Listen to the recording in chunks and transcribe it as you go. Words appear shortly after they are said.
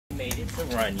made it to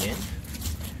Runyon,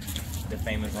 the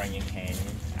famous Runyon Canyon.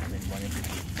 I've been wanting to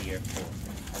get here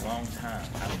for a long time.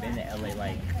 I've been to LA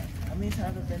like, how many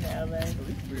times have I been to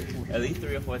LA? At least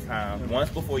 3 or 4 times.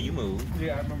 Once before you moved.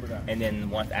 Yeah, I remember that. And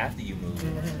then once after you moved.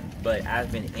 But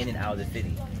I've been in and out of the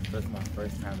city. So it's my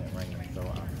first time at Runyon. So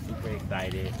I'm super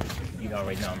excited. You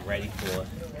already know I'm ready for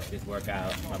this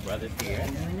workout. My brother's here.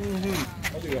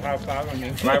 I'll do a high five on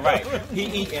you. Right.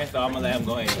 He eating, so I'm gonna let him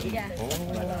go ahead and eat. Yeah.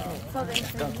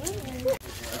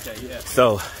 Okay, yeah.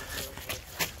 So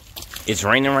it's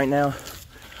raining right now.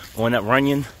 Going up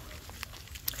Runyon.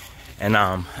 And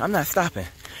I'm not stopping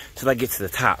till I get to the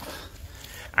top.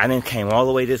 I done came all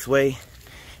the way this way,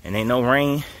 and ain't no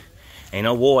rain, ain't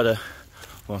no water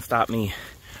gonna stop me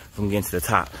from getting to the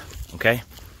top, okay?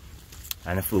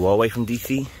 I done flew all the way from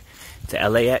DC to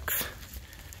LAX,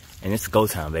 and it's go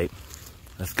time, babe.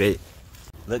 Let's get it.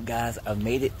 Look, guys, I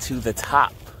made it to the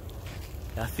top.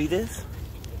 Y'all see this?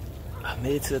 I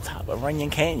made it to the top of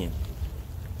Runyon Canyon.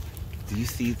 Do you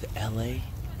see the LA?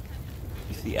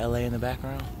 You see LA in the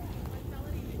background?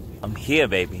 I'm here,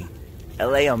 baby.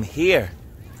 LA, I'm here.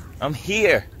 I'm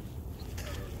here.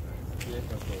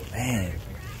 Man,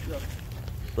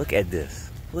 look at this.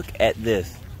 Look at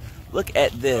this. Look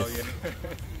at this. Oh, yeah.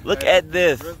 Look at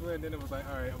this. And then it was like,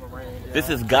 all right, I'm gonna rain. This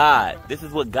is God. This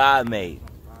is what God made.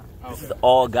 This is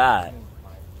all God.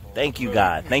 Thank you,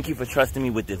 God. Thank you for trusting me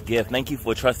with this gift. Thank you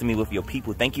for trusting me with your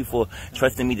people. Thank you for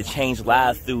trusting me to change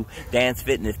lives through dance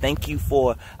fitness. Thank you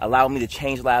for allowing me to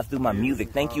change lives through my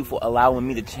music. Thank you for allowing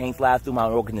me to change lives through my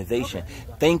organization.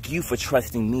 Thank you for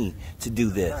trusting me to do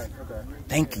this.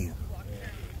 Thank you.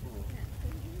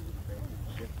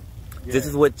 This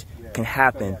is what can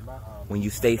happen when you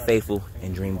stay faithful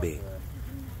and dream big.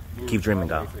 Keep dreaming,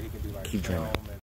 God. Keep dreaming.